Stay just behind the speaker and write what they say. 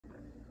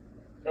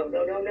No,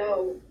 no, no,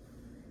 no.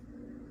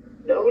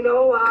 No,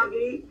 no,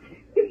 Avi.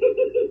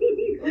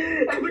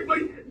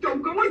 Everybody,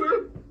 don't go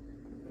anywhere.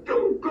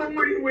 Don't go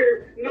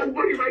anywhere.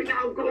 Nobody right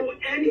now go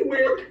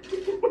anywhere.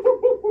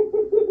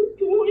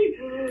 Boy,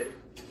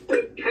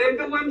 the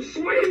pendulum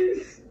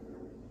swings.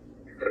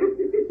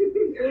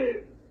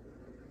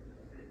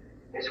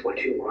 That's what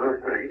you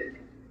want, right?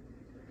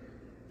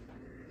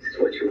 This is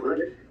what you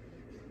wanted.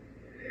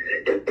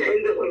 The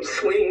pendulum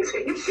swings.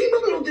 You seem a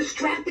little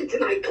distracted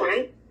tonight,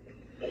 Klein.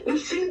 You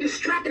seem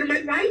distracted, am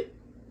I right?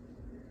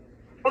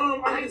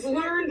 I've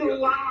learned a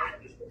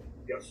lot.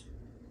 Yes,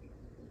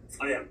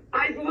 I am.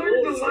 I've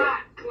learned a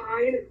lot,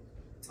 Klein.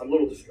 I'm a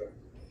little distracted.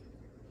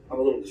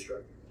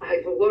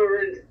 I've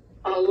learned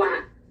a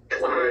lot,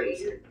 Klein.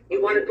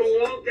 You want to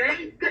go all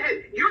day? Go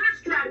ahead. You're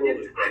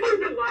distracted. I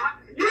learned a lot.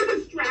 You're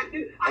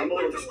distracted. I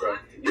learned a lot.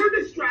 You're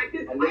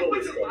distracted. I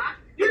learned a lot.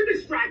 You're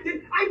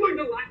distracted. I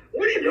learned a lot.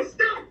 What do you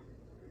stop?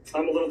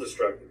 I'm a little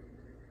distracted.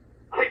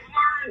 I've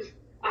learned.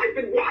 I've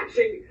been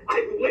watching.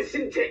 I've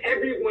listened to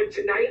everyone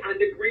tonight on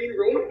the green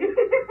room.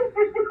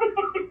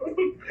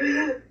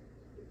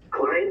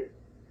 Klein,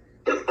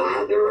 the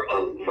father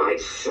of my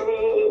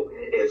soul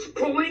is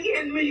pulling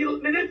and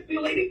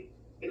manipulating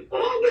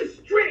all the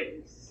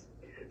strings.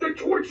 The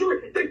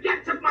torture, the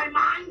depths of my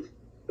mind.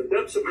 The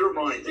depths of your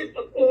mind.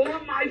 All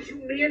my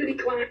humanity,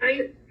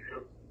 Klein.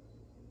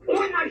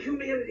 All my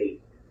humanity.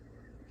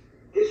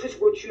 This is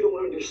what you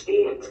don't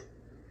understand.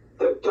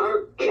 The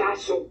dark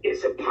castle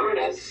is upon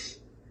us.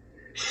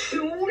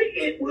 Soon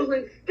it will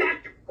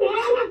infect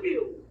all of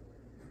you.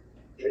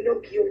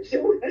 Pinocchio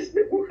Joe has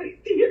no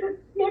idea.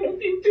 None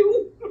of you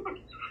do.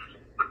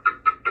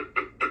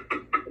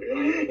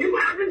 You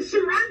haven't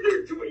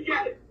surrendered to it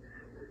yet.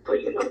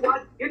 But you know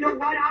what? You know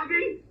what,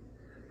 Avi?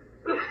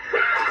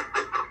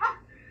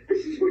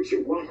 This is what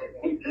you want.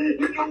 You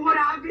know what,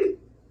 Avi?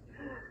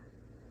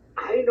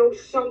 I know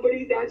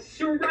somebody that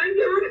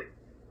surrendered.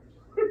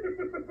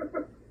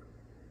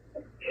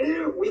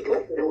 We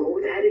both know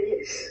who that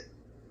is.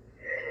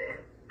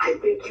 I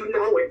think you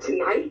know it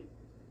tonight.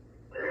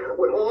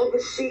 With all the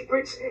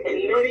secrets,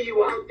 and none of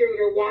you out there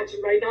that are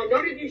watching right now,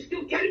 none of you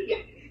still get it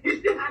yet. You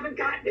still haven't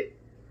gotten it.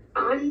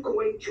 I'm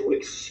going to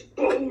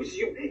expose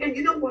you. And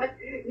you know what?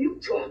 You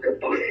talk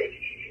about it.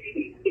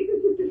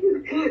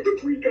 The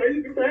 3 guys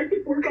in the back,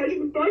 the 4 guys in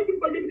the back,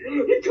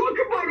 you talk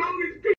about all these